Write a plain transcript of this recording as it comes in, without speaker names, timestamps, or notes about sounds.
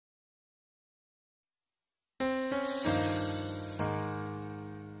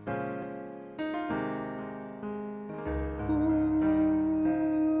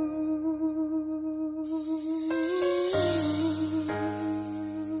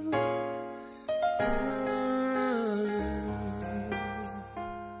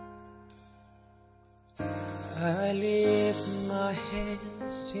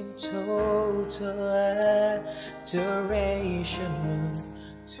total adoration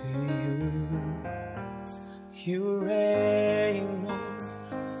to you. You reign on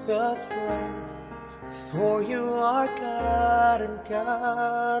the throne, for you are God and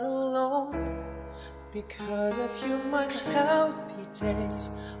God alone. Because of you my cloudy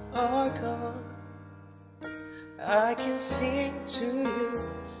days are gone. I can sing to you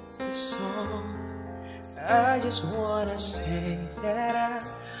this song. I just wanna say that I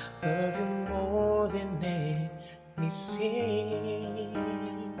love you more than anything.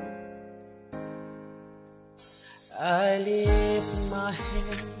 I lift my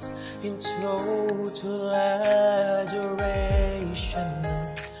hands in total adoration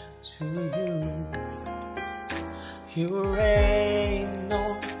to you. You reign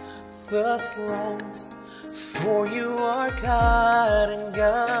on the throne, for you are God and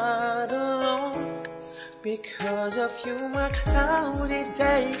God alone. Because of you my cloudy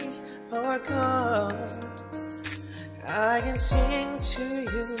days are gone. I can sing to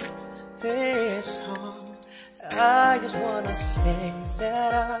you this song. I just wanna say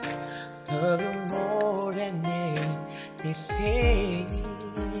that I love you more than anything.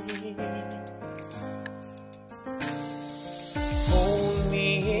 Hold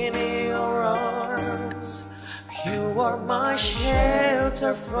me in your arms. You are my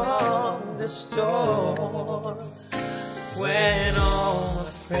shelter from the storm. When all my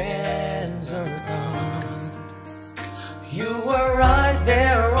friends are gone, you were right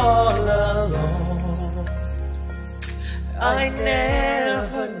there all alone. I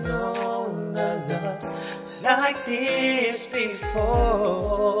never known a love like this before.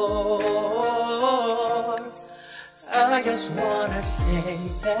 I just wanna say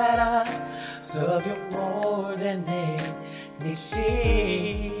that I love you more than anything.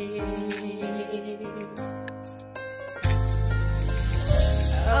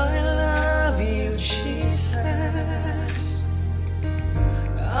 I love you, Jesus.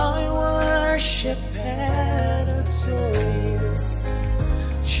 I worship and adore you.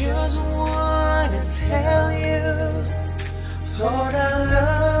 Just wanna tell you, Lord, I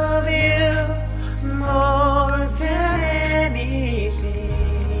love you more than anything.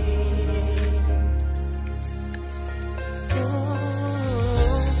 Oh,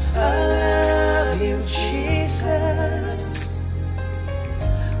 I love you, Jesus.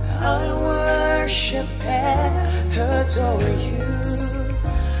 I worship and adore you.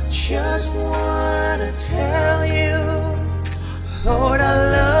 Just wanna tell you, Lord, I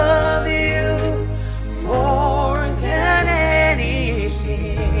love you more than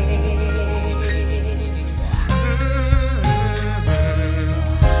anything.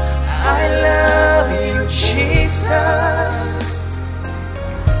 I love you, Jesus.